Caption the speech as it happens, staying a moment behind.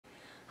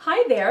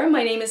Hi there,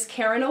 my name is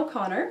Karyn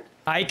O'Connor.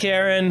 Hi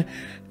Karyn,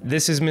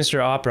 this is Mr.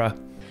 Opera.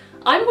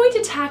 I'm going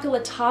to tackle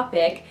a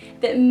topic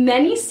that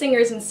many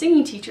singers and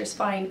singing teachers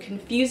find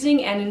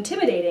confusing and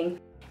intimidating,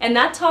 and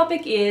that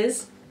topic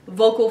is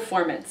vocal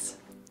formants.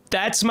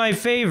 That's my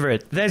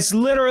favorite. That's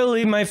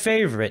literally my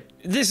favorite.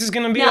 This is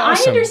gonna be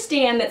awesome. Now, I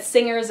understand that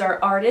singers are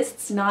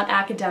artists, not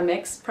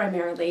academics,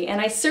 primarily,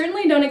 and I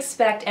certainly don't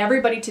expect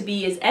everybody to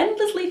be as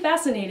endlessly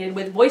fascinated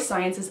with voice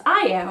science as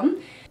I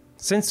am.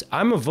 Since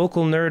I'm a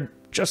vocal nerd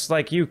just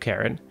like you,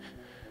 Karyn,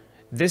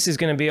 this is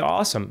gonna be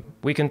awesome.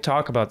 We can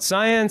talk about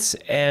science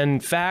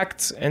and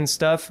facts and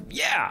stuff.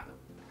 Yeah!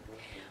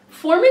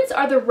 Formants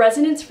are the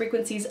resonance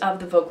frequencies of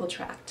the vocal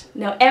tract.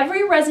 Now,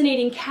 every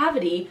resonating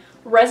cavity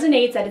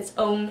resonates at its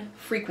own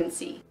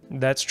frequency.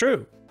 That's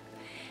true.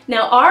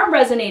 Now, our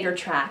resonator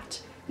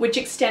tract, which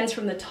extends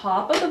from the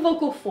top of the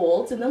vocal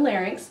folds in the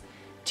larynx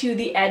to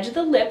the edge of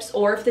the lips,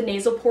 or if the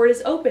nasal port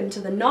is open,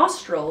 to the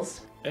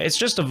nostrils. It's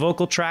just a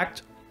vocal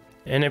tract,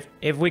 and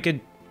if we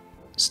could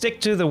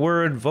stick to the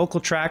word vocal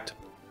tract,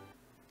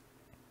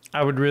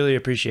 I would really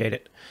appreciate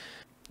it.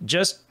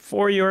 Just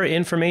for your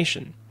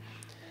information,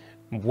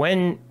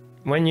 when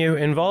you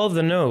involve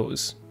the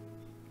nose,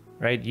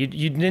 right?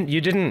 You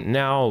didn't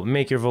now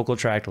make your vocal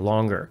tract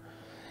longer,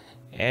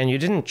 and you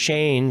didn't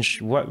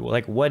change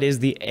what is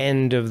the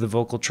end of the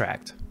vocal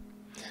tract.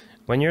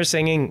 When you're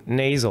singing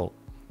nasal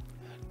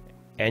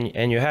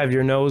and you have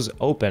your nose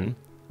open,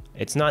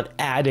 it's not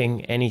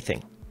adding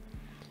anything.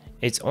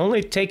 It's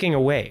only taking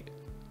away.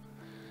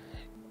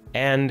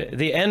 And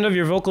the end of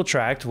your vocal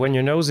tract, when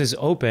your nose is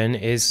open,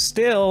 is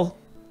still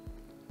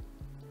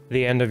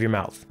the end of your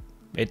mouth.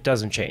 It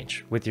doesn't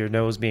change with your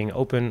nose being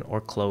open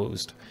or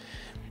closed.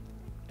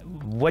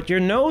 What your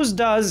nose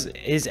does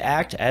is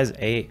act as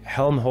a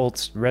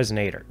Helmholtz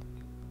resonator.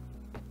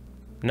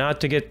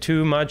 Not to get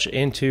too much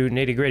into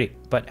nitty-gritty,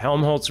 but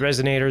Helmholtz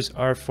resonators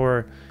are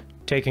for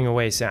taking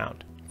away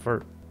sound,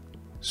 for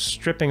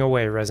stripping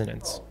away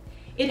resonance.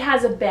 It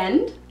has a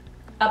bend,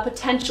 a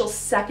potential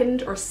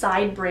second or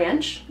side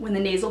branch when the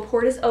nasal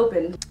port is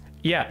open.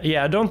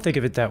 Yeah, don't think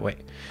of it that way.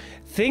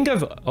 Think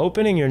of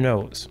opening your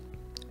nose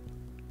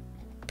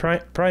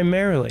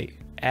primarily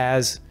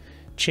as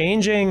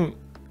changing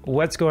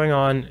what's going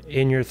on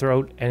in your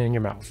throat and in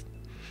your mouth.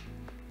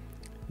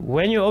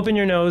 When you open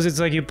your nose,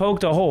 it's like you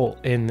poked a hole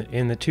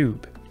in the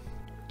tube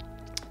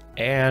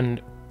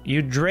and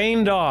you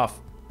drained off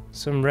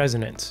some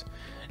resonance,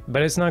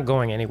 but it's not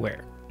going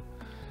anywhere.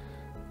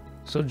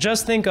 So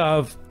just think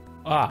of,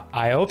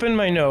 I opened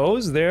my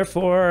nose,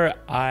 therefore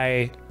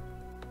I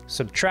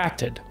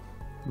subtracted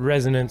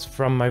resonance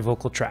from my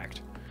vocal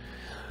tract.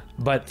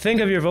 But think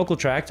of your vocal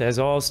tract as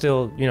all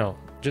still,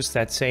 just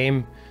that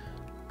same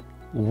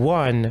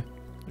one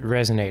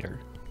resonator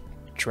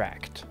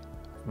tract.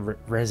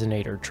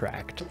 Resonator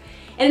tract.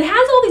 And it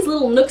has all these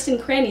little nooks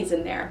and crannies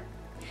in there.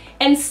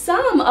 And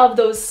some of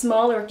those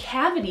smaller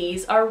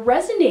cavities are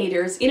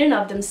resonators in and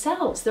of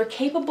themselves. They're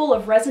capable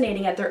of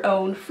resonating at their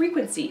own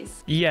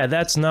frequencies. Yeah,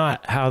 that's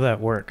not how that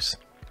works.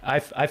 I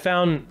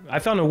found a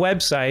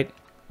website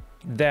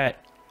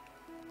that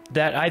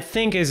I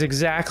think is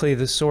exactly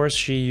the source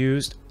she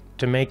used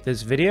to make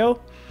this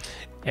video.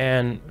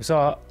 And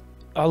so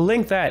I'll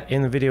link that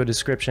in the video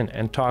description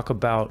and talk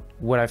about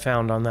what I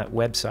found on that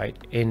website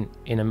in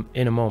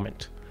a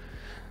moment.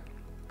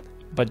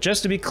 But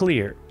just to be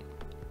clear,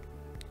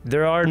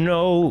 there are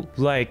no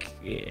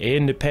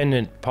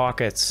independent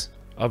pockets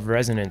of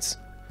resonance.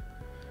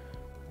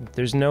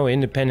 There's no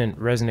independent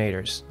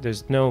resonators.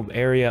 There's no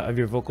area of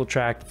your vocal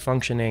tract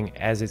functioning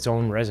as its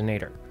own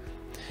resonator.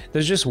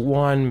 There's just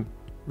one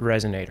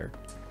resonator.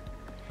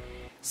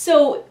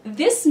 So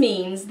this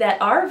means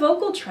that our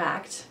vocal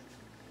tract,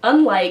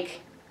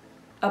 unlike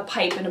a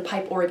pipe and a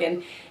pipe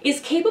organ,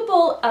 is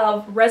capable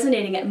of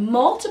resonating at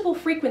multiple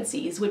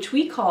frequencies, which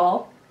we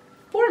call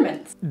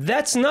formants.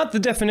 That's not the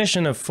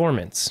definition of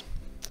formants.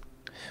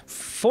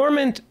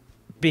 Formant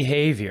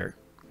behavior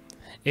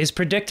is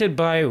predicted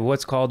by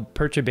what's called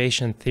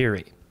perturbation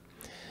theory.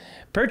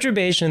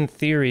 Perturbation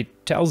theory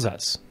tells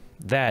us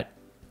that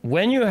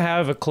when you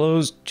have a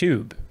closed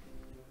tube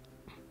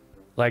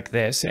like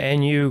this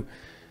and you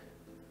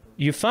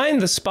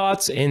find the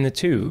spots in the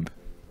tube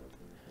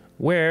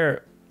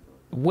where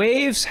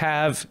waves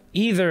have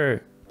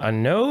either a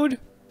node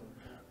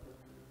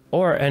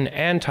or an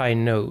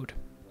antinode.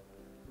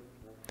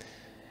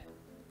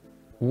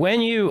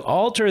 When you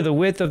alter the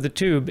width of the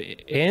tube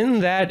in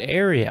that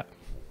area,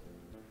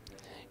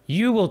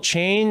 you will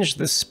change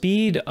the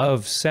speed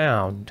of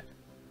sound.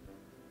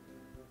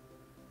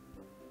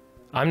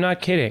 I'm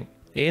not kidding.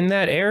 In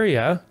that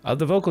area of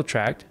the vocal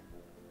tract,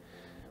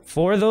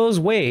 for those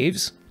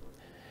waves,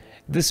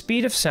 the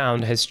speed of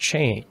sound has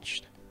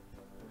changed.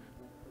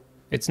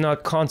 It's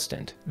not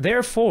constant.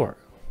 Therefore,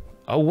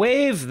 a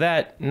wave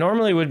that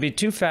normally would be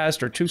too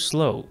fast or too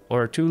slow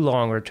or too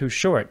long or too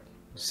short,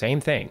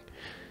 same thing,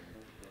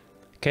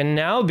 can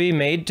now be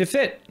made to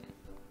fit.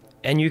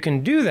 And you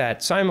can do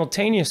that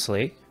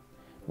simultaneously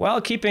while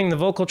keeping the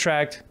vocal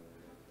tract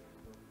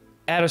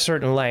at a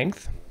certain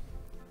length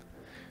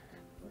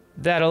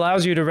that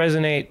allows you to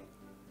resonate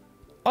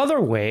other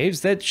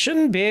waves that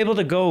shouldn't be able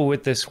to go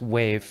with this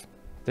wave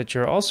that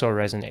you're also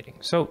resonating.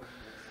 So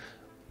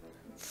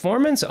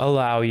formants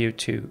allow you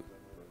to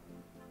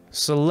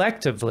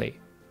selectively,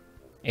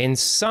 in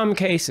some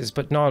cases,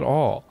 but not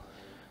all,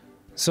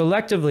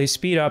 selectively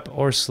speed up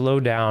or slow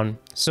down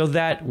so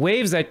that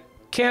waves that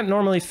can't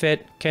normally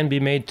fit can be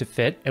made to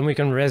fit, and we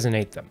can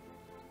resonate them.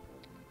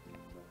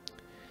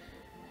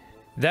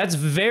 That's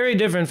very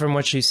different from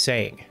what she's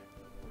saying.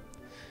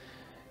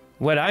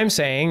 What I'm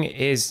saying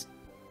is,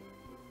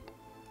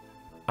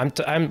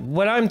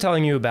 what I'm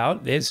telling you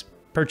about is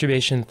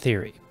perturbation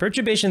theory.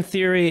 Perturbation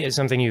theory is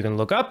something you can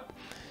look up.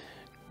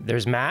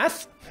 There's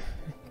math.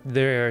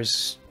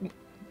 There's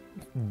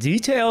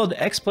detailed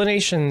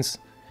explanations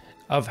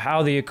of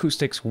how the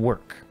acoustics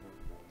work.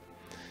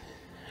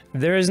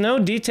 There is no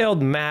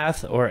detailed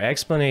math or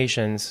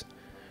explanations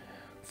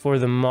for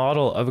the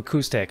model of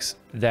acoustics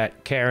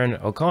that Karyn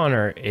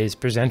O'Connor is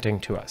presenting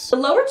to us. The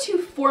lower two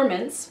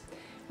formants,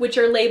 which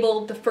are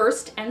labeled the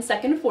first and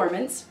second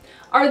formants,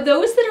 are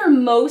those that are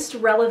most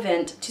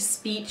relevant to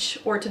speech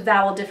or to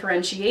vowel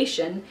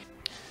differentiation.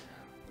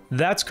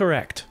 That's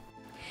correct.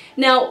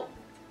 Now,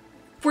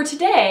 for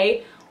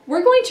today,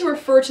 we're going to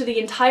refer to the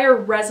entire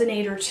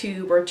resonator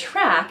tube or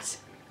tract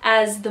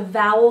as the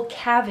vowel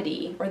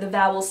cavity or the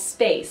vowel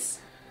space.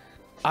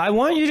 I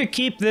want you to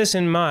keep this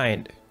in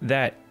mind,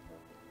 that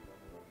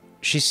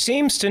she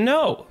seems to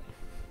know.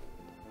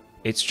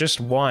 It's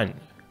just one.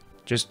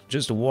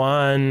 Just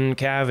one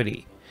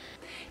cavity.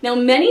 Now,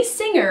 many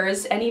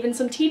singers and even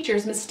some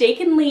teachers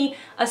mistakenly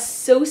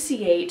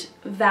associate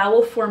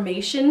vowel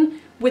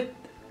formation with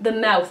the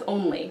mouth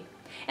only.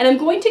 And I'm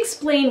going to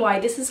explain why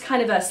this is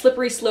kind of a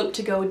slippery slope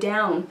to go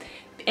down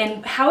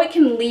and how it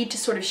can lead to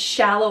sort of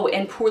shallow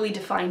and poorly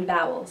defined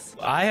vowels.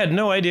 I had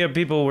no idea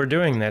people were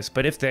doing this,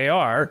 but if they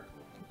are,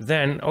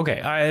 then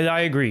okay,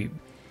 I agree.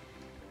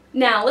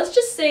 Now, let's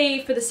just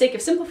say, for the sake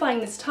of simplifying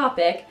this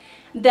topic,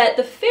 that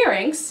the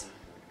pharynx,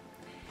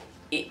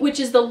 which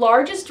is the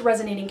largest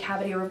resonating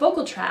cavity of our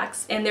vocal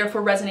tracts and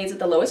therefore resonates at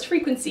the lowest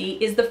frequency,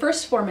 is the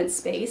first formant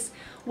space,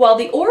 while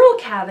the oral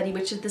cavity,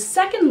 which is the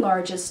second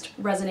largest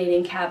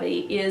resonating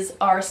cavity, is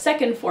our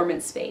second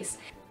formant space.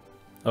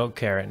 Oh,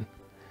 Karyn.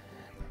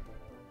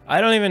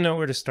 I don't even know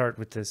where to start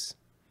with this.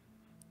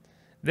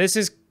 This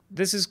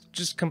is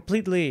just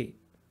completely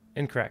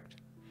incorrect.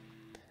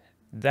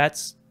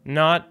 That's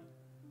not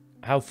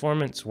how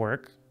formants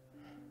work.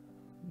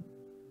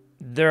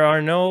 There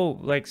are no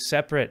like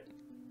separate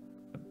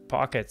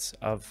pockets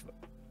of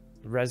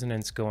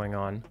resonance going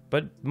on.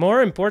 But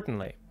more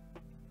importantly,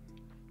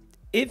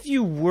 if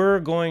you were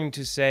going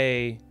to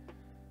say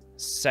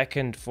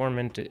second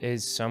formant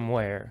is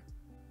somewhere,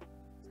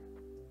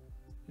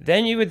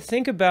 then you would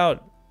think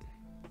about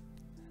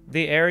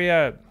the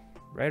area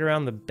right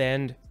around the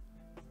bend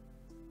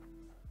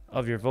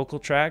of your vocal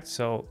tract,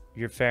 so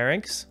your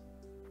pharynx,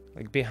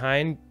 like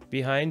behind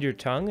your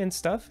tongue and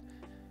stuff,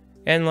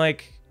 and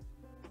like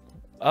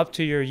up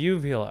to your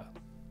uvula,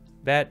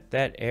 that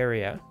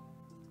area.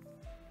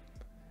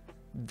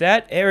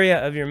 That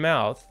area of your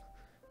mouth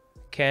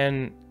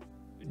can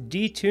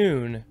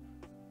detune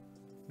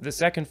the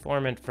second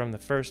formant from the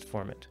first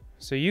formant.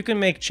 So you can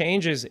make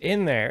changes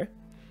in there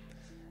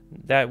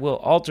that will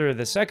alter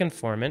the second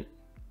formant,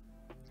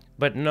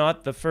 but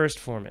not the first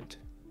formant.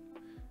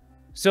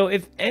 So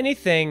if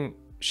anything,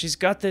 she's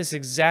got this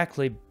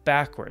exactly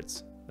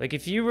backwards. Like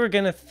if you were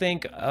gonna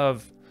think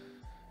of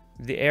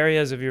the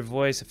areas of your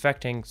voice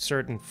affecting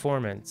certain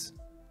formants,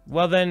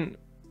 well then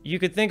you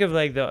could think of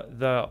like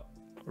the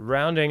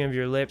rounding of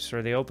your lips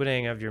or the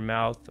opening of your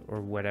mouth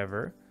or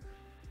whatever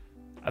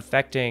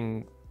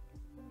affecting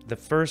the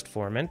first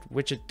formant,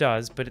 which it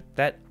does, but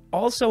that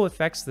also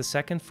affects the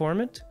second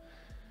formant.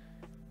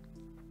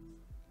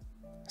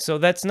 So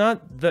that's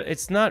not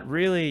it's not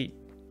really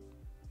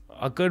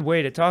a good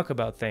way to talk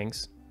about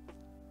things.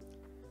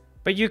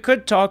 But you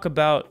could talk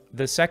about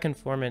the second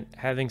formant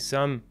having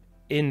some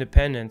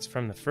independence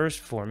from the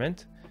first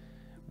formant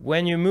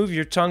when you move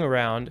your tongue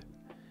around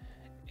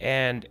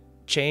and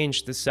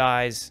change the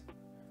size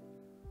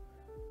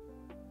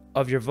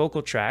of your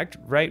vocal tract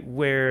right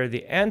where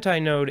the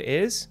antinode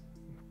is,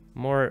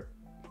 more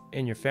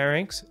in your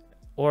pharynx,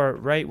 or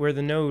right where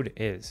the node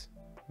is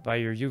by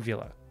your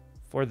uvula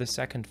for the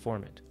second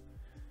formant.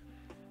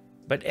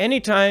 But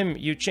anytime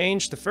you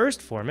change the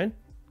first formant,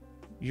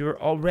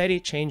 you're already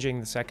changing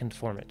the second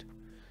formant.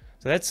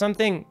 So that's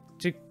something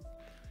to...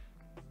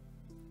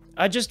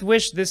 I just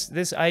wish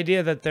this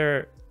idea that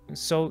they're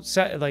so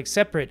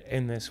separate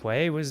in this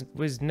way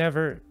was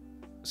never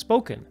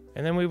spoken,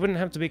 and then we wouldn't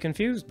have to be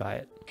confused by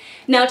it.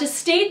 Now, to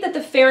state that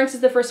the pharynx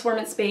is the first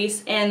formant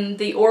space and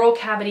the oral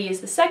cavity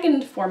is the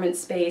second formant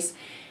space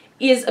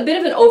is a bit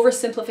of an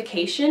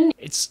oversimplification.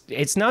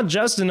 It's not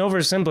just an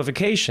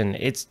oversimplification,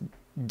 it's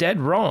dead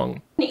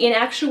wrong. In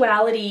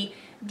actuality,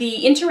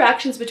 the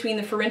interactions between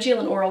the pharyngeal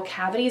and oral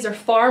cavities are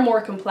far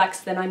more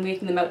complex than I'm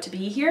making them out to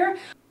be here.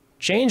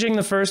 Changing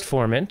the first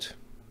formant,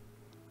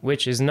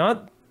 which is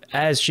not,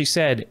 as she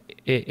said,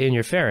 in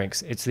your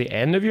pharynx, it's the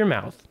end of your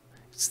mouth.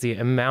 It's It's the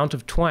amount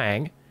of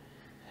twang.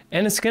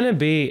 And it's going to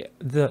be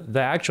the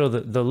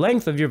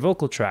length of your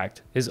vocal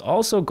tract is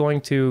also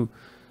going to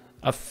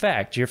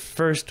affect your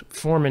first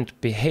formant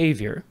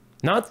behavior.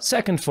 Not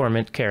second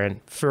formant,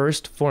 Karyn,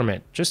 first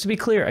formant. Just to be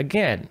clear,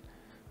 again,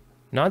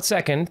 not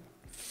second,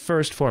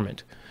 first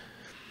formant.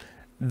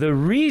 The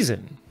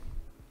reason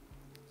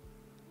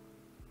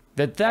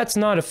that that's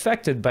not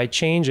affected by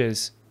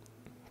changes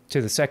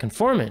to the second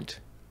formant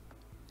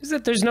is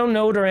that there's no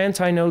node or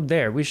antinode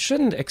there. We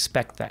shouldn't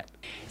expect that.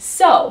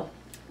 So,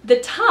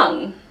 the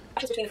tongue,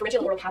 between the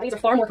pharyngeal and oral cavities are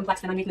far more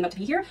complex than I'm making them out to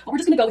be here, but we're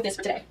just going to go with this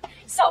for today.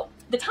 So,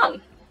 the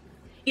tongue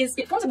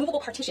it forms a movable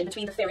partition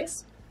between the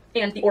pharynx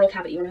and the oral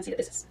cavity. We're going to see that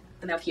this is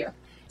the mouth here.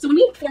 So when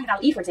we form vowel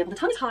E, for example, the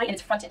tongue is high and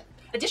it's fronted.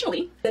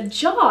 Additionally, the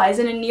jaw is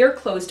in a near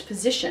closed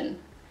position.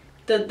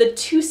 The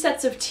two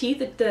sets of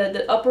teeth,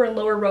 the upper and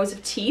lower rows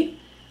of teeth,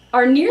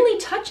 are nearly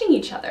touching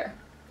each other.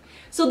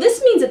 So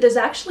this means that there's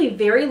actually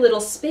very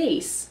little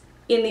space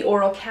in the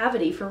oral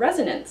cavity for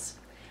resonance,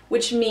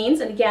 which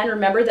means, and again,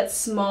 remember that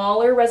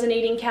smaller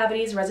resonating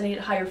cavities resonate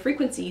at higher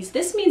frequencies.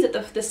 This means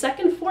that the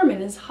second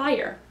formant is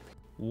higher.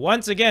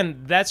 Once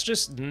again, that's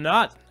just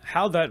not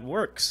how that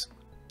works.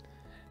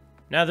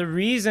 Now, the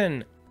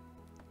reason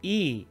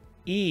E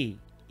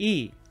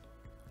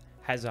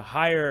has a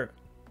higher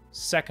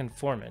second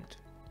formant,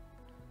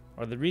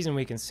 or the reason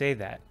we can say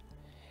that,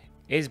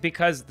 is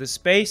because the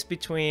space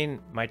between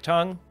my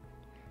tongue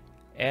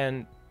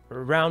and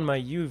around my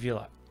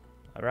uvula,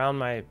 around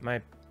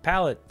my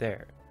palate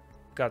there,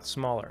 got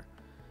smaller.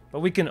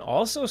 But we can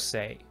also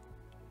say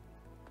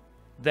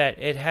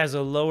that it has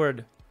a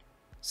lowered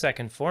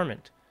second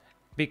formant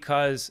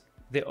because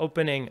the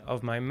opening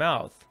of my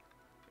mouth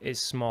is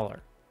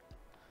smaller.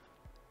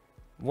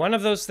 One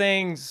of those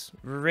things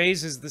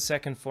raises the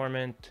second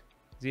formant,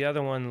 the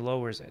other one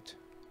lowers it.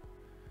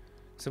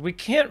 So we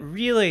can't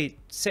really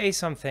say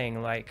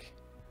something like,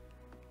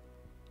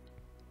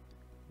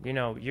 you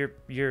know,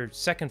 your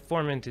second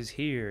formant is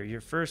here,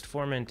 your first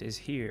formant is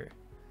here.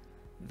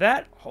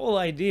 That whole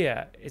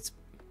idea,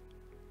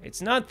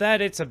 it's not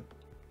that it's a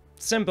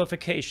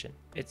simplification,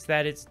 it's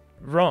that it's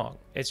wrong.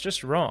 It's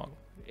just wrong.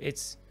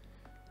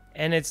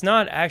 And it's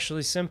not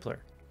actually simpler.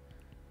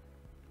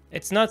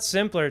 It's not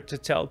simpler to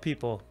tell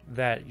people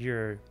that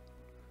your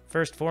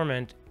first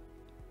formant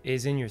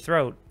is in your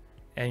throat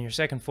and your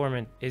second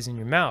formant is in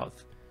your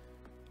mouth.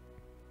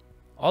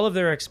 All of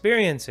their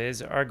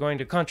experiences are going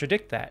to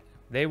contradict that.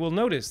 They will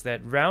notice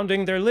that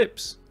rounding their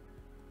lips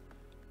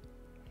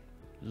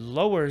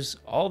lowers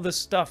all the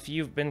stuff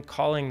you've been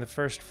calling the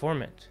first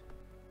formant.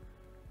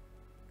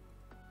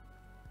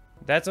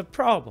 That's a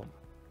problem.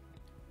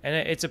 And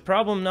it's a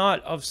problem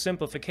not of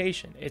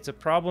simplification. It's a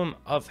problem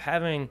of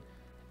having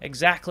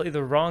exactly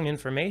the wrong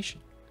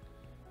information.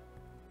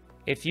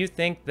 If you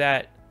think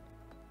that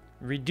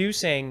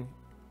reducing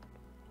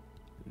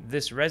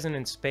this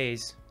resonant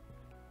space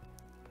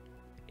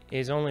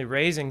is only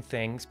raising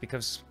things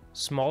because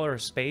smaller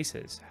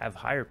spaces have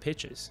higher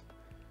pitches,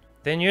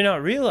 then you're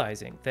not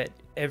realizing that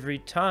every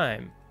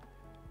time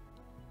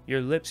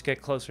your lips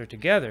get closer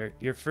together,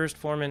 your first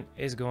formant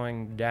is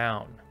going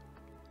down.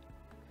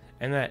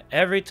 And that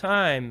every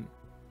time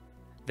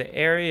the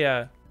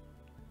area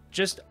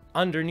just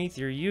underneath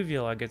your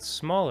uvula gets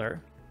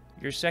smaller,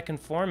 your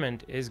second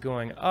formant is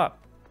going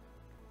up.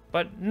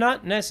 But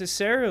not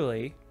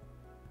necessarily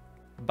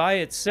by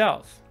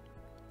itself.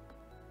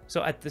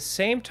 So at the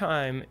same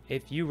time,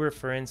 if you were,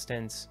 for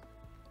instance,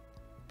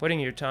 putting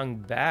your tongue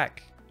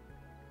back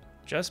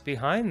just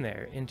behind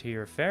there into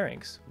your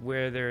pharynx,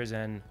 where there's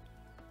an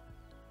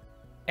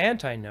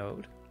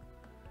antinode,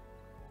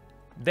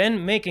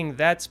 then making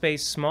that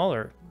space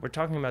smaller, we're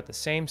talking about the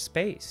same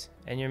space,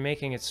 and you're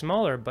making it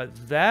smaller, but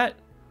that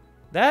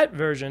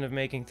version of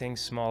making things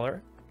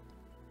smaller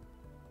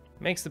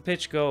makes the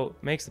pitch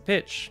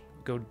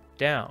go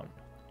down.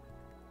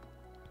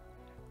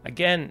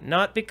 Again,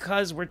 not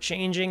because we're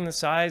changing the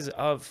size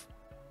of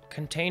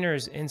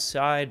containers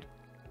inside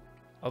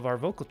of our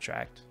vocal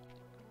tract,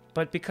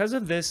 but because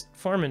of this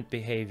formant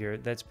behavior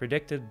that's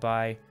predicted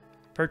by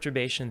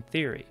perturbation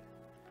theory,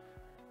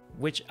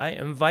 which I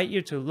invite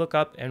you to look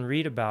up and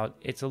read about.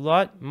 It's a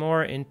lot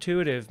more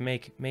intuitive,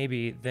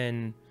 maybe,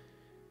 than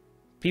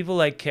people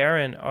like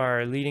Karyn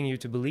are leading you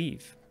to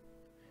believe.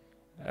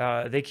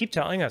 They keep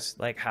telling us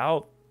like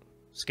how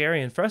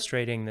scary and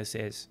frustrating this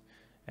is,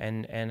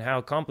 and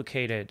how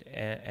complicated,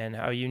 and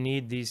how you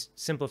need these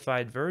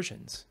simplified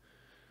versions.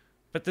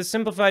 But the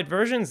simplified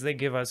versions they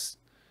give us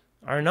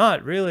are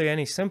not really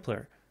any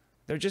simpler.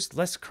 They're just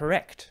less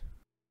correct.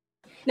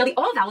 Now the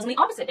ah vowel is on the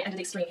opposite end of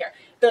the extreme here.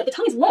 The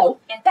tongue is low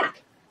and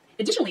back.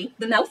 Additionally,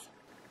 the mouth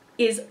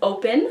is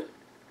open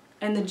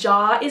and the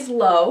jaw is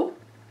low,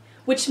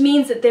 which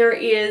means that there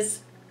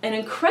is an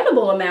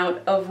incredible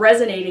amount of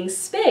resonating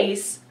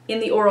space in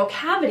the oral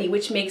cavity,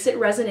 which makes it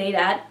resonate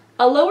at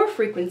a lower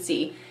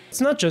frequency.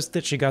 It's not just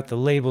that she got the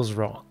labels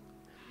wrong.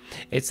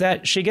 It's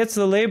that she gets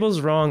the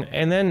labels wrong,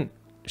 and then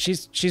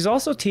she's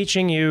also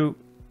teaching you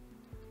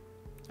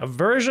a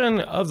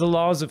version of the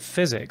laws of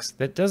physics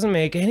that doesn't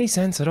make any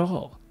sense at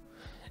all.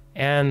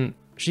 And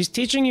she's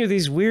teaching you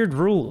these weird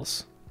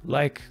rules,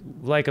 like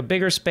a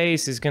bigger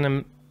space is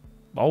gonna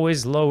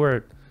always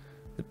lower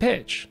the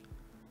pitch.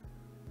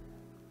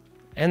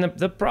 And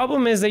the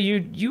problem is that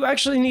you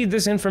actually need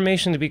this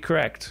information to be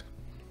correct.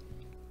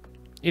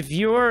 If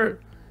you're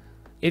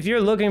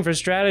looking for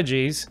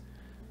strategies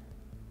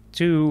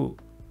to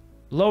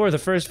lower the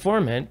first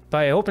formant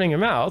by opening your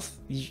mouth,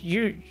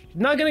 you're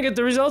not going to get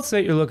the results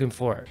that you're looking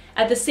for.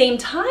 At the same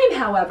time,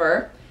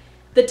 however,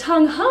 the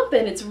tongue hump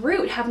and its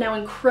root have now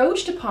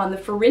encroached upon the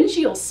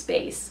pharyngeal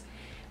space,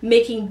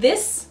 making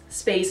this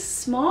space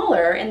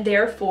smaller, and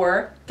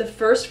therefore the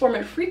first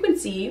formant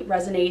frequency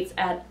resonates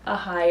at a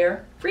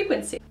higher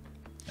frequency.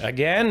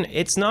 Again,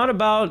 it's not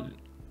about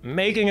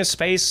making a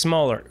space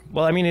smaller.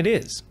 Well, I mean, it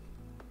is,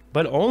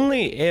 but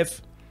only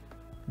if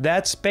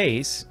that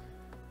space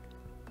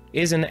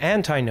is an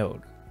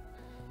antinode.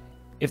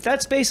 If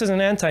that space is an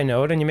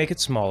antinode and you make it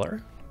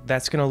smaller,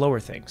 that's going to lower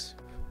things.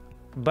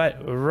 But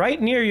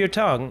right near your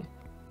tongue,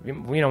 you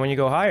know, when you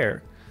go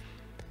higher,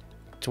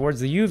 towards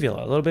the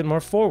uvula, a little bit more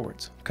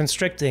forwards,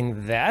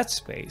 constricting that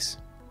space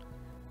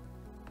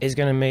is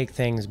going to make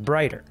things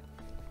brighter.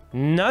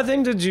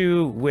 Nothing to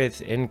do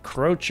with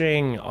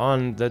encroaching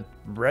on the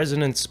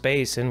resonant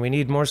space and we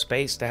need more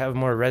space to have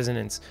more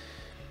resonance.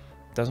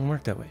 Doesn't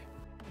work that way.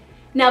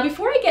 Now,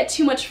 before I get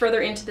too much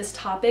further into this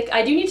topic,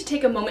 I do need to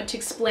take a moment to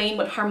explain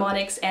what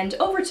harmonics and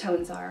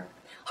overtones are.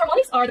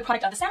 Harmonics are the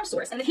product of the sound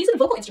source, and in the case of a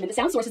vocal instrument, the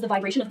sound source is the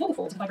vibration of the vocal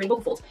folds, vibrating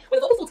vocal folds. When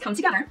the vocal folds come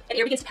together and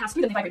air begins to pass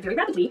through them, they vibrate very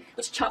rapidly,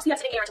 which chops the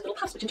upsetting air into little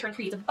puffs, which in turn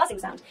creates a buzzing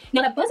sound.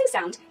 Now, that buzzing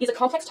sound is a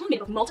complex tone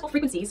made up of multiple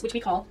frequencies, which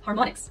we call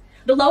harmonics.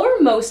 The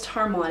lowermost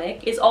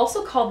harmonic is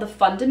also called the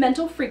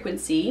fundamental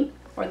frequency,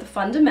 or the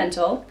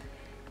fundamental,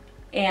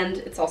 and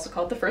it's also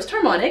called the first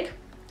harmonic.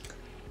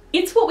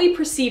 It's what we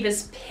perceive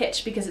as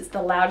pitch because it's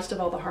the loudest of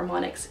all the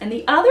harmonics, and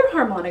the other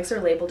harmonics are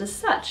labeled as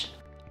such.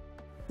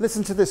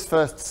 Listen to this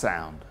first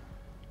sound.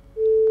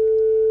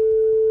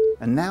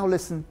 And now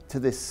listen to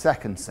this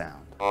second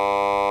sound.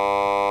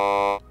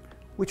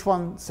 Which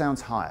one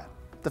sounds higher?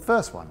 The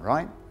first one,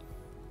 right?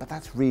 But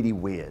that's really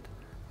weird.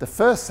 The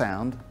first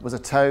sound was a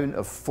tone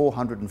of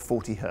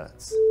 440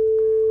 Hertz.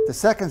 The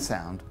second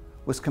sound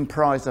was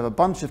comprised of a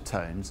bunch of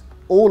tones,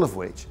 all of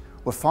which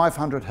were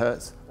 500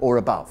 Hertz or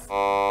above.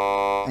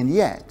 And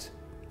yet,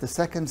 the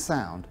second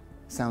sound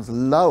sounds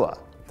lower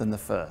than the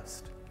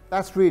first.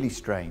 That's really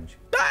strange.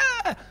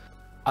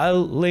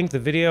 I'll link the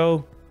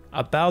video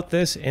about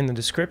this in the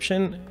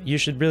description. You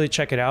should really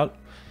check it out.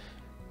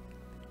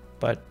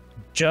 But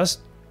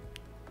just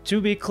to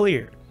be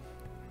clear,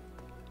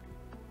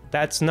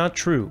 that's not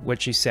true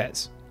what she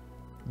says.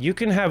 You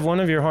can have one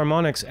of your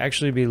harmonics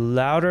actually be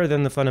louder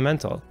than the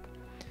fundamental,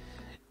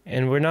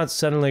 and we're not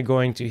suddenly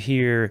going to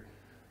hear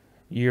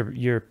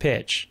your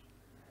pitch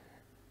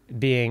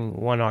being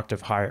 1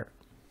 octave higher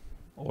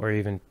or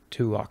even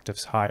 2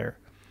 octaves higher.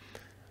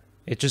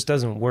 It just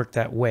doesn't work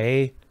that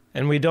way,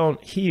 and we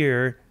don't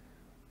hear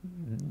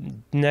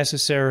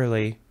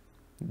necessarily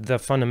the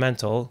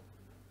fundamental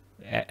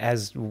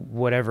as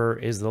whatever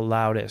is the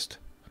loudest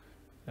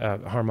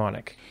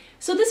harmonic.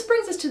 So this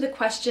brings us to the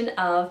question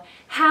of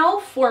how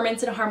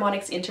formants and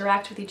harmonics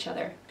interact with each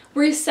other.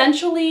 We're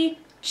essentially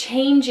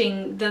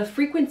changing the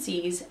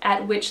frequencies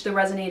at which the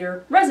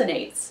resonator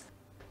resonates.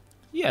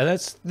 Yeah,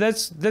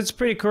 that's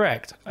pretty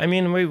correct. I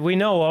mean, we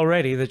know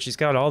already that she's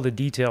got all the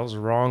details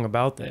wrong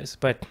about this,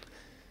 but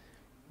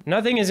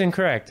nothing is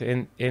incorrect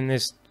in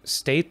this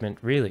statement,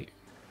 really.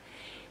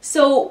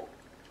 So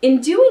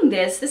in doing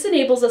this, this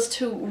enables us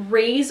to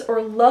raise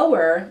or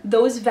lower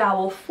those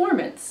vowel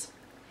formants.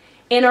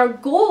 And our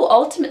goal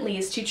ultimately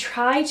is to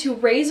try to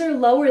raise or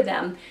lower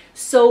them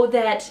so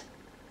that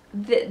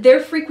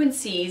their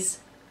frequencies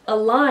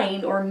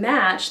align or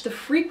match the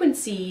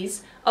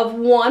frequencies of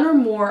one or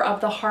more of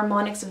the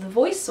harmonics of the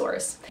voice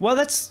source. Well,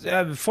 that's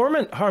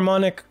formant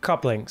harmonic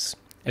couplings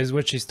is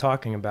what she's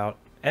talking about.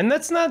 And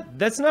that's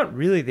not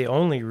really the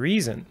only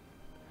reason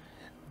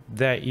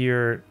that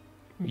you're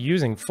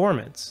using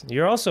formants.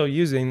 You're also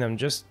using them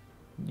just,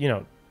 you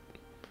know,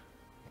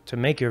 to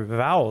make your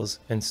vowels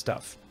and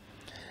stuff.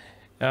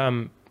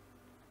 But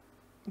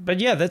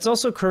yeah, that's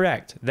also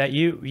correct that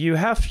you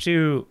have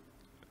to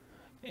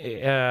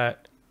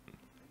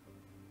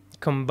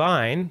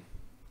combine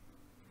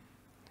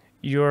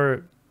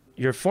your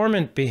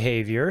formant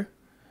behavior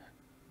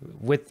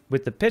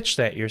with the pitch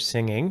that you're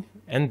singing,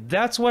 and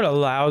that's what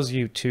allows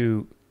you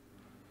to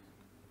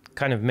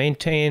kind of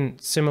maintain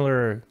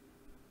similar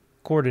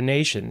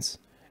coordinations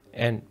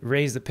and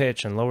raise the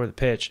pitch and lower the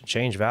pitch and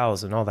change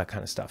vowels and all that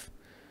kind of stuff.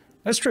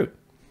 That's true.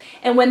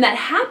 And when that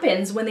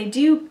happens, when they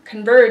do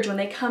converge, when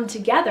they come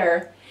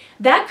together,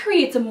 that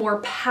creates a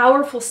more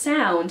powerful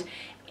sound,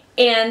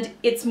 and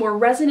it's more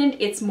resonant,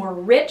 it's more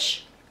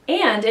rich,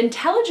 and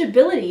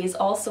intelligibility is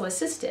also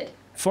assisted.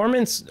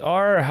 Formants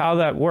are how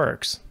that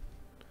works.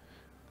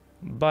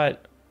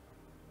 But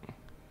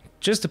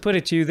just to put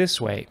it to you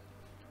this way,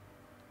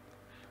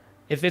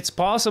 if it's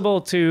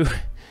possible to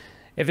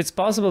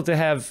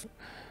have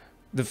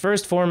the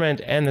first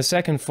formant and the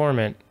second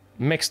formant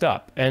mixed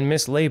up and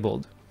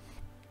mislabeled,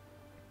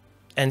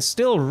 and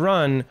still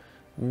run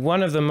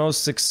one of the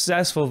most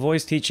successful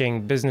voice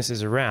teaching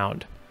businesses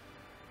around.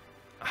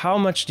 How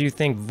much do you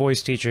think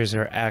voice teachers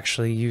are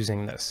actually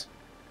using this?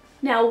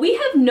 Now, we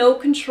have no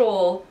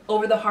control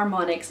over the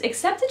harmonics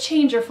except to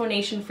change our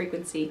phonation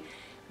frequency.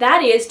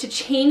 That is, to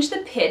change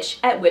the pitch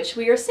at which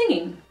we are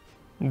singing.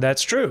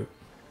 That's true.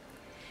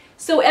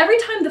 So every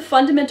time the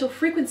fundamental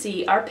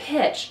frequency, our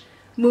pitch,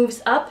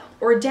 moves up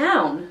or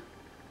down,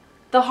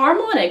 the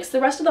harmonics, the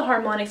rest of the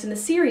harmonics in the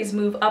series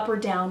move up or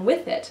down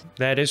with it.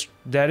 That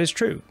is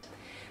true.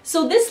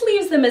 So this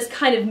leaves them as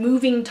kind of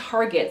moving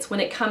targets when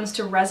it comes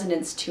to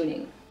resonance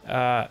tuning.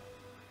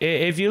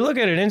 If you look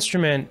at an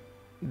instrument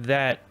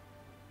that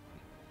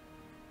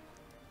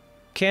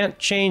can't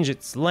change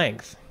its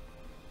length,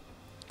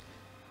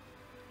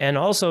 and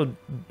also,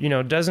 you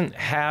know, doesn't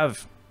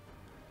have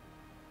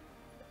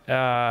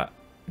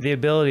the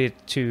ability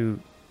to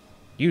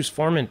use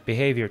formant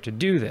behavior to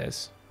do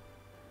this,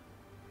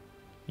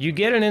 you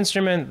get an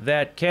instrument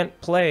that can't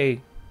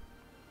play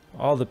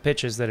all the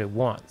pitches that it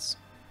wants.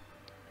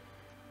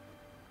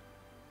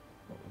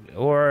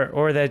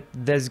 Or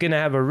that's going to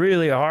have a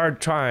really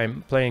hard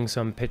time playing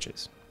some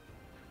pitches.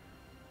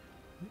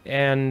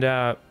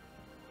 And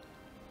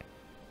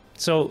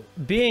so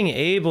being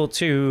able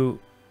to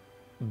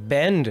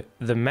bend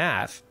the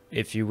math,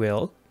 if you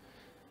will,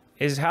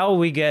 is how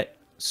we get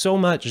so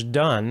much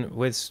done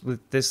with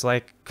this,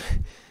 like,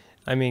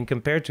 I mean,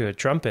 compared to a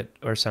trumpet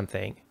or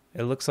something,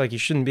 it looks like you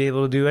shouldn't be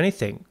able to do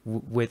anything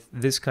with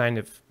this kind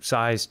of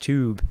size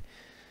tube.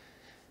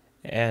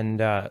 And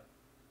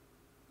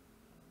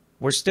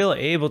we're still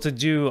able to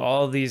do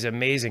all these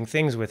amazing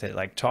things with it,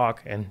 like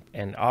talk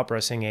and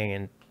opera singing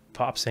and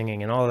pop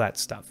singing and all that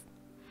stuff.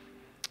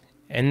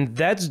 And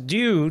that's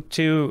due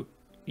to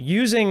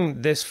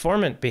using this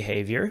formant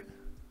behavior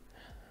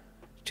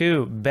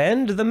to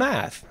bend the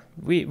math.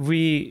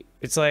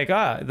 It's like,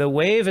 the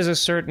wave is a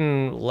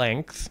certain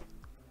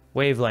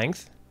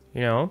wavelength,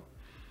 you know,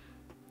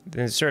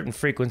 a certain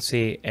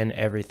frequency and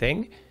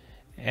everything.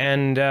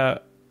 And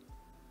the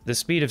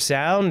speed of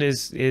sound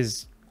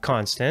is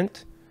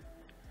constant.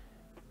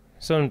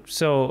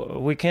 So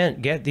we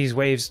can't get these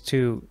waves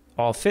to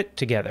all fit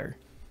together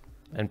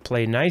and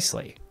play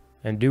nicely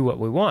and do what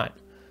we want.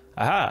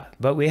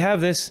 But we have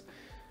this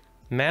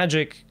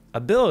magic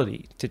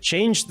ability to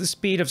change the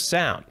speed of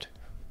sound.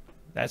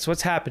 That's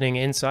what's happening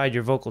inside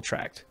your vocal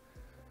tract.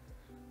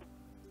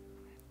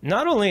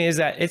 Not only is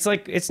that,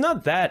 it's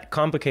not that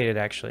complicated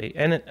actually,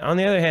 and on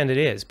the other hand it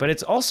is, but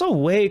it's also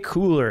way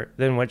cooler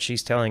than what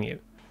she's telling you.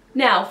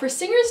 Now, for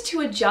singers to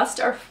adjust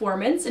our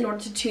formants in order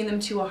to tune them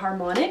to a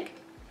harmonic,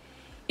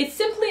 it's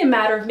simply a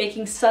matter of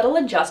making subtle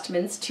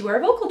adjustments to our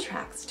vocal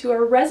tracts, to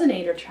our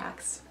resonator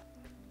tracts.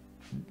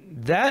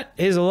 That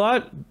is a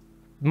lot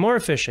more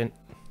efficient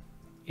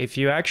if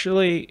you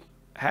actually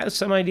have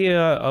some idea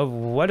of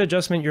what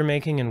adjustment you're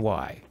making and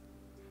why.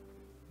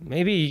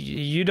 Maybe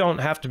you don't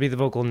have to be the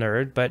vocal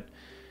nerd, but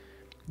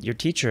your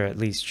teacher at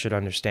least should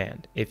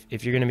understand. If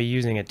you're going to be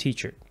using a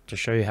teacher to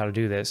show you how to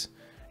do this,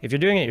 if you're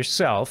doing it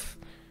yourself,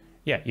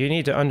 yeah, you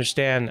need to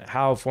understand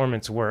how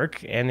formants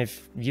work, and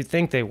if you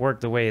think they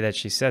work the way that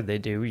she said they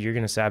do, you're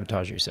going to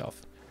sabotage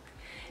yourself.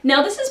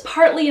 Now, this is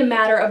partly a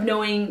matter of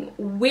knowing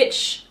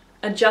which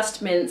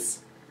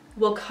adjustments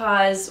will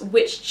cause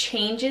which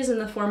changes in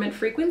the formant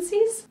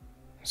frequencies.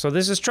 So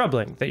this is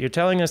troubling, that you're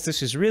telling us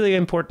this is really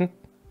important,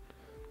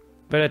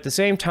 but at the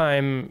same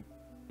time,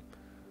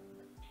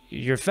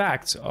 your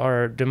facts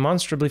are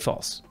demonstrably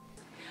false.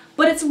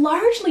 But it's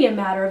largely a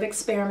matter of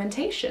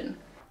experimentation.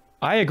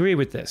 I agree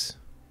with this.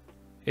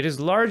 It is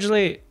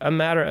largely a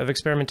matter of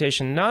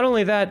experimentation. Not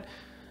only that,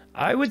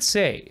 I would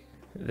say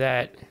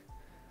that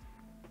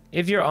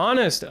if you're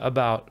honest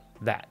about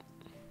that,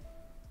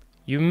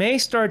 you may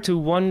start to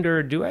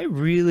wonder, do I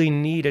really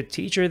need a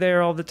teacher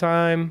there all the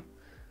time?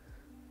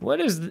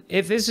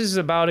 If this is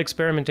about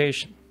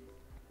experimentation?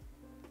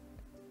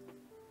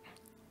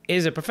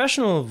 Is a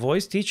professional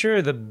voice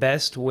teacher the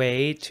best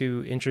way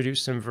to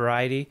introduce some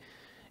variety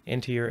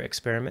into your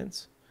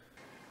experiments?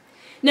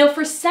 Now,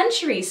 for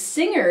centuries,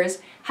 singers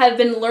have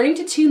been learning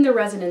to tune their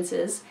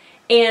resonances,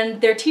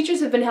 and their teachers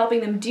have been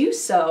helping them do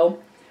so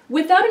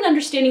without an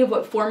understanding of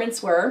what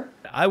formants were.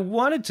 I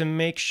wanted to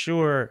make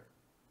sure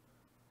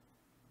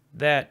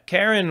that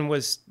Karyn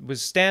was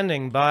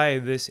standing by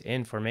this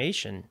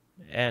information,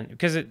 and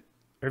because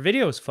her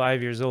video is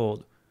 5 years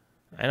old,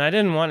 and I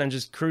didn't want to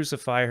just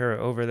crucify her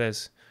over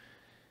this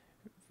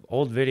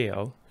old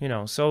video, you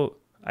know. So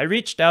I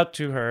reached out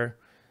to her,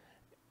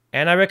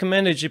 and I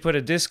recommended she put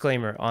a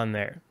disclaimer on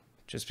there,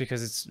 just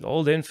because it's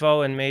old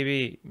info, and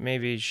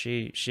maybe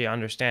she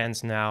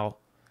understands now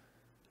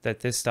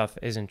that this stuff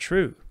isn't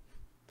true.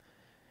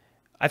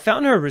 I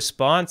found her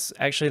response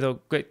actually, though,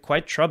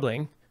 quite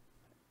troubling,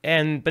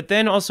 but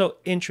then also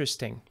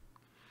interesting.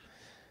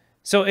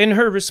 So in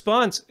her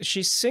response,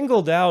 she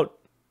singled out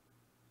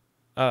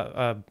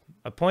a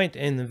point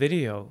in the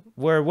video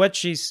where what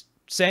she's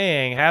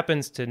saying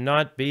happens to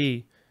not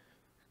be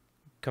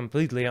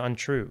completely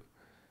untrue.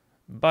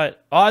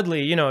 But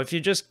oddly, you know, if you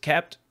just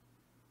kept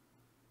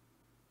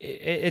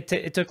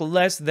it took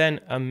less than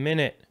a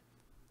minute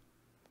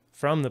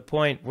from the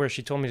point where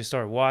she told me to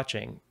start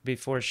watching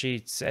before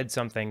she said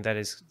something that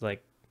is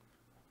like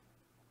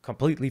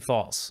completely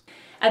false.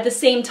 At the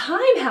same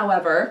time,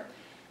 however,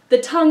 the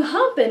tongue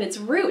hump and its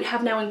root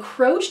have now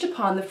encroached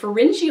upon the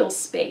pharyngeal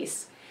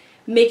space,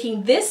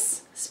 making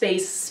this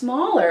space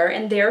smaller,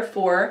 and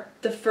therefore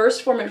the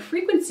first formant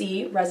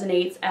frequency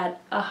resonates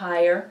at a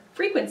higher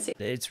frequency.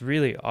 It's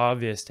really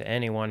obvious to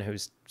anyone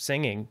who's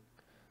singing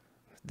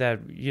that,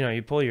 you know,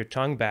 you pull your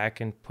tongue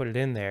back and put it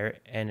in there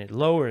and it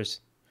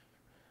lowers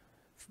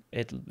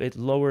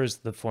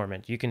the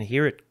formant. You can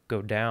hear it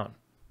go down.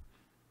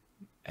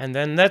 And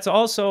then that's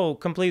also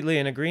completely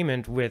in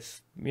agreement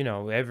with, you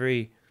know,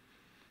 if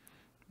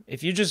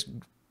you just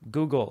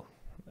Google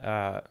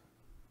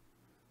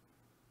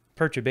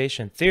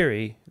perturbation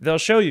theory, they'll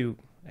show you,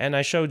 and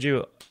I showed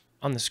you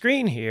on the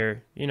screen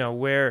here, you know,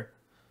 where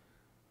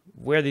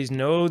these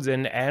nodes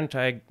and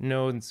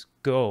antinodes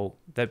go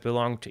that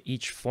belong to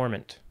each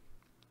formant.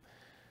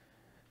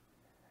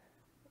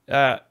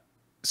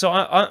 So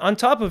on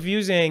top of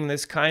using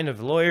this kind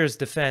of lawyer's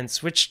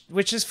defense,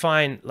 which is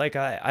fine, like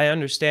I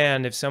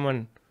understand if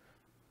someone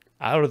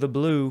out of the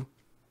blue,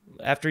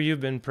 after you've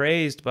been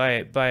praised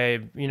by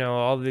you know,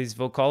 all these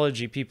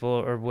vocology people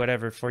or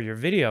whatever for your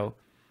video,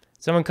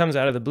 someone comes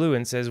out of the blue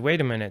and says,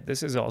 "Wait a minute,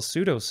 this is all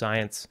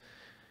pseudoscience."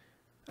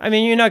 I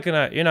mean, you're not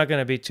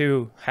gonna be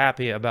too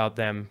happy about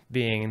them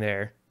being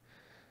there.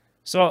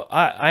 So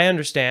I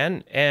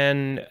understand,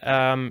 and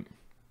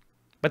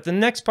but the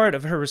next part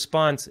of her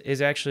response is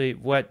actually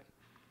what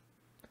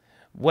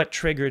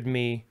triggered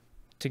me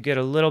to get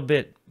a little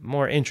bit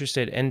more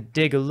interested and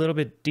dig a little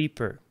bit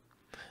deeper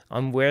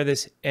on where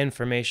this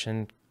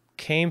information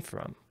came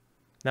from.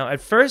 Now, at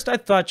first I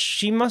thought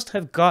she must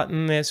have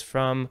gotten this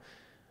from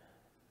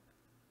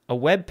a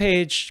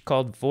webpage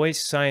called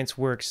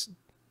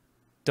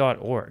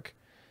voicescienceworks.org.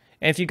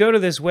 And if you go to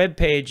this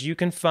webpage, you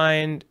can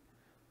find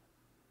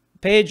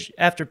page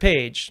after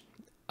page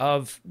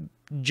of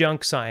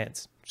junk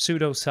science,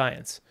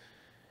 pseudoscience.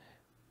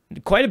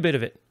 Quite a bit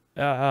of it,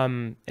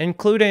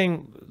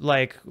 including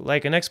like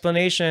an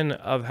explanation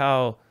of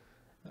how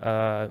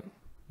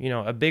you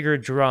know, a bigger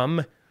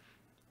drum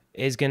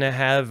is going to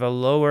have a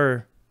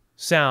lower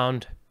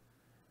sound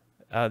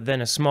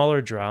than a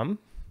smaller drum,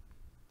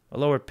 a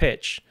lower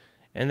pitch.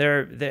 And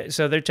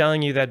so they're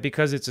telling you that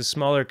because it's a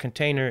smaller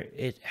container,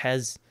 it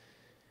has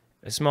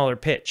a smaller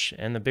pitch,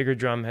 and the bigger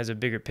drum has a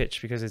bigger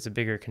pitch because it's a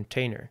bigger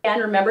container.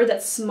 And remember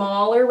that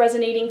smaller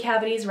resonating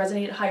cavities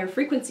resonate at higher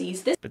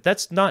frequencies. But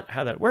that's not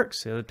how that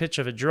works. The pitch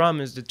of a drum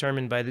is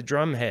determined by the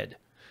drum head,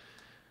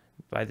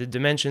 by the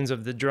dimensions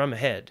of the drum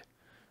head,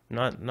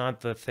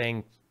 not the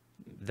thing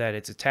that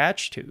it's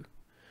attached to.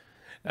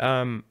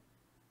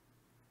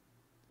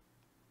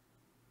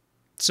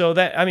 So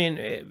that, I mean,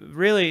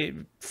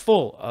 really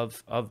full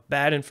of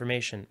bad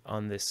information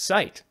on this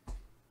site.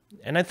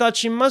 And I thought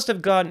she must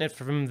have gotten it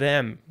from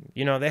them.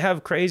 You know, they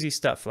have crazy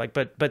stuff, like,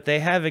 but they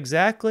have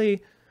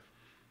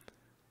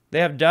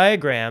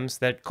diagrams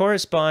that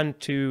correspond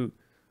to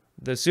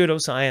the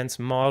pseudoscience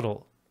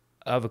model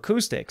of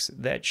acoustics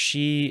that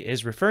she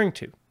is referring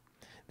to.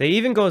 They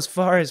even go as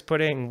far as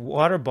putting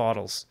water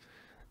bottles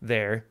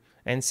there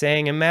and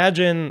saying,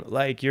 imagine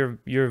like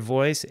your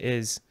voice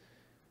is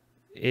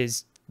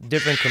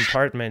different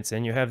compartments,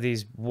 and you have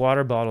these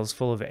water bottles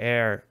full of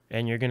air,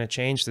 and you're going to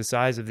change the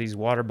size of these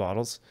water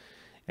bottles.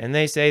 And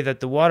they say that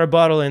the water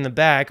bottle in the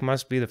back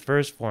must be the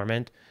first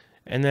formant,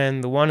 and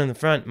then the one in the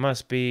front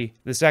must be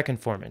the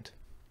second formant.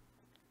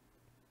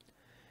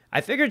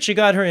 I figured she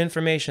got her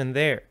information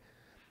there.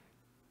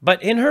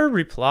 But in her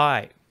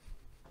reply,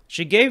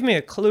 she gave me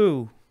a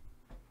clue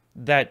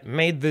that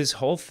made this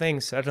whole thing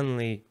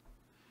suddenly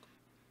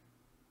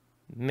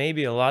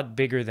maybe a lot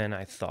bigger than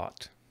I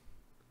thought.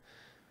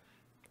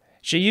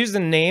 She used the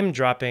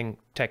name-dropping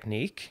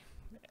technique,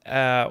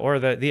 or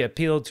the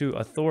appeal to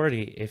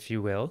authority, if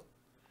you will.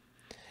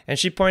 And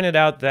she pointed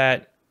out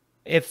that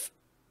if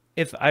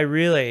I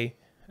really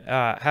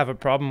have a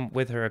problem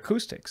with her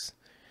acoustics,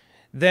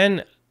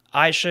 then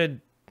I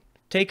should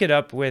take it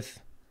up with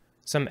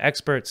some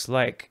experts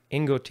like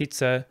Ingo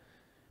Tietze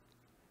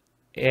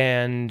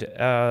and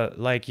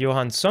like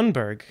Johann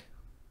Sundberg.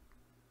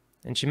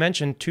 And she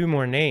mentioned 2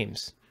 more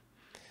names.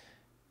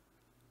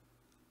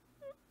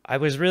 I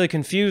was really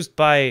confused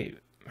by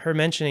her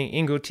mentioning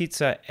Ingo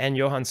Tietze and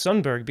Johann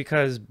Sundberg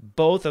because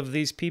both of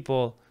these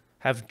people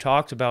have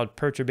talked about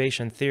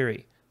perturbation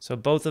theory. So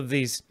both of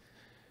these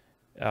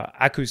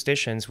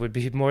acousticians would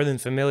be more than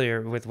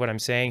familiar with what I'm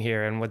saying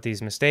here and what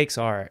these mistakes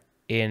are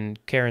in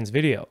Karyn's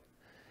video.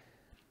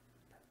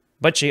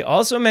 But she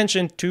also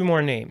mentioned 2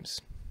 more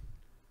names.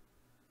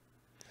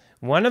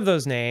 One of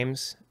those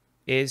names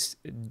is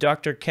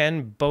Dr.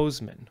 Ken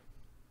Bozeman.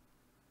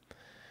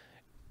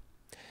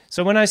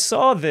 So when I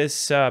saw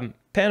this Pan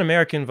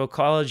American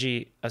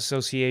Vocology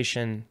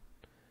Association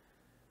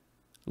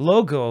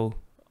logo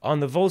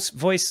on the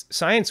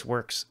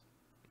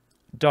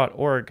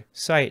voicescienceworks.org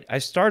site, I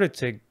started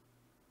to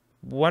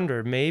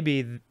wonder,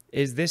 maybe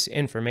is this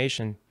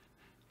information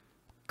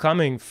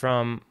coming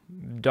from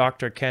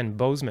Dr. Ken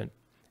Bozeman?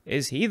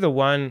 Is he the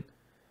one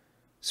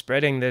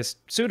spreading this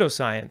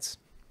pseudoscience?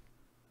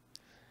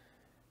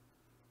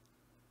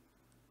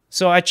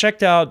 So I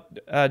checked out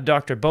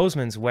Dr.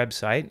 Bozeman's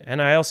website,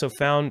 and I also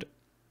found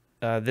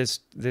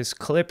this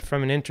clip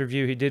from an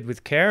interview he did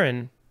with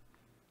Karyn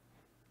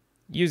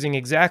using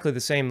exactly the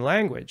same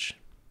language.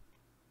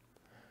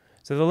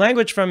 So the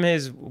language from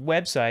his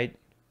website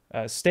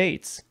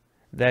states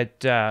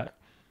that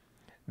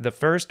the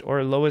first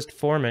or lowest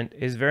formant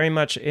is very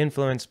much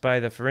influenced by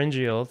the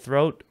pharyngeal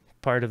throat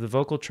part of the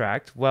vocal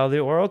tract, while the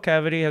oral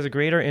cavity has a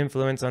greater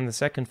influence on the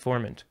second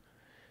formant.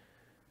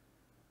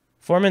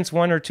 Formants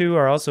 1 or 2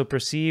 are also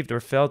perceived or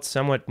felt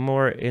somewhat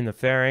more in the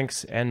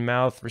pharynx and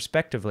mouth,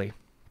 respectively.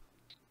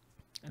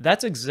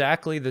 That's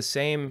exactly the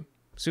same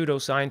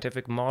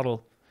pseudoscientific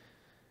model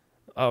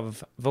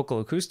of vocal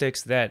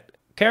acoustics that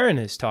Karyn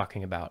is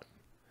talking about.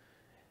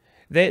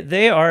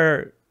 They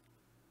are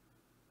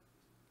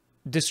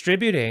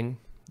distributing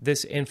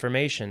this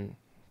information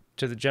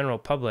to the general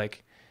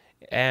public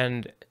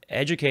and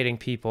educating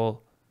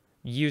people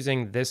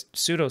using this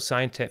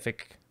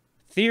pseudoscientific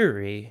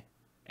theory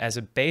as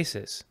a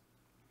basis.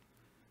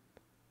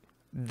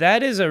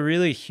 That is a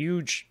really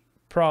huge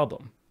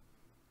problem.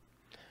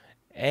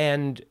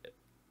 And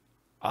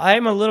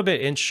I'm a little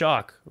bit in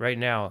shock right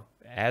now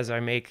as I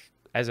make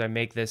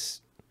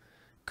this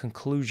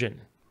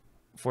conclusion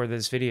for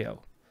this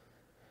video.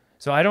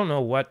 So I don't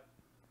know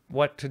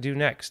what to do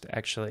next,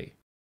 actually.